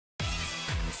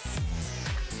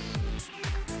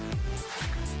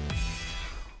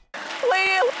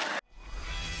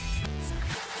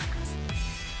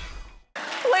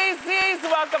Please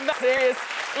welcome the serious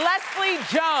Leslie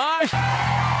JoJ.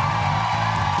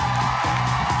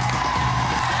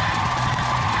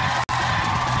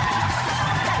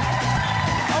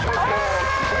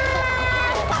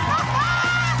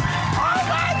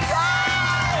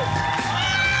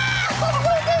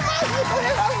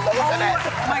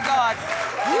 Oh my God.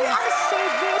 You are so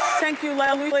good. Thank you,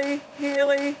 Leslie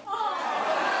Healy.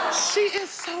 She is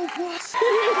so good.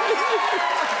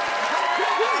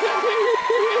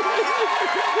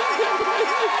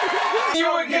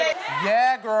 You again?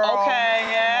 Yeah, girl. Okay,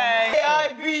 yeah. May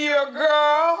I be your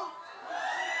girl?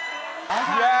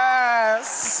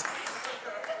 Yes.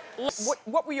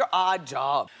 What were your odd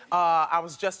jobs? I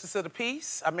was justice of the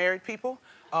peace. I married people.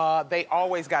 They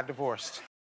always got divorced.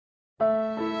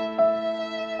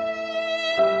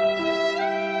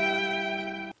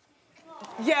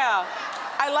 Yeah,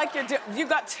 I like your. You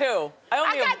got two.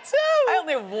 I got two. I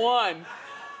only have one.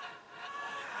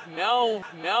 No,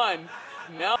 none.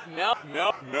 No. How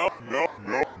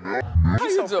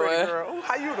you doing? Pretty, girl. Ooh,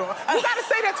 how you doing? You gotta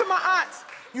say that to my aunts.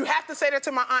 You have to say that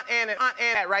to my Aunt Ann and Aunt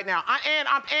Ann right now. Aunt Ann.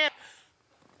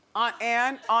 Aunt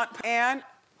Ann.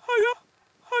 Hiya.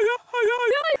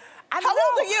 How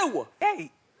old are you?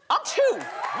 8. I'm 2.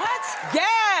 What?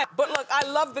 Yeah. But look, I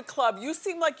love the club. You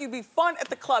seem like you'd be fun at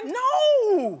the club.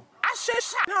 No. I should,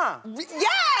 huh?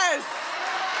 Yes.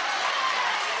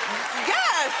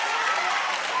 Yes.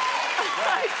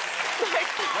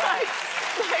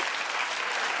 Like,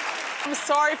 I'm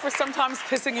sorry for sometimes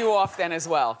pissing you off then as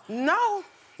well. No,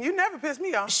 you never piss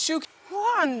me off. Shoot.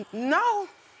 One, no,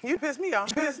 you piss me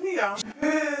off. Piss me off.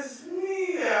 Piss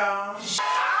me off.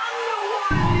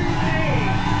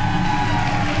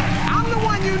 I'm the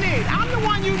one you need. I'm the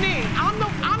one you need.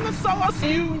 I'm the source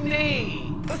you need.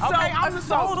 Okay, I'm the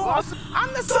source.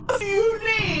 I'm the source you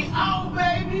need. Oh,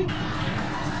 baby.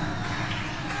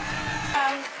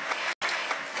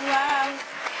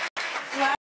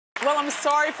 Well, I'm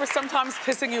sorry for sometimes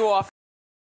pissing you off.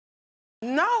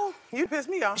 No, you piss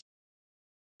me off.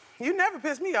 You never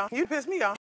piss me off. You piss me off.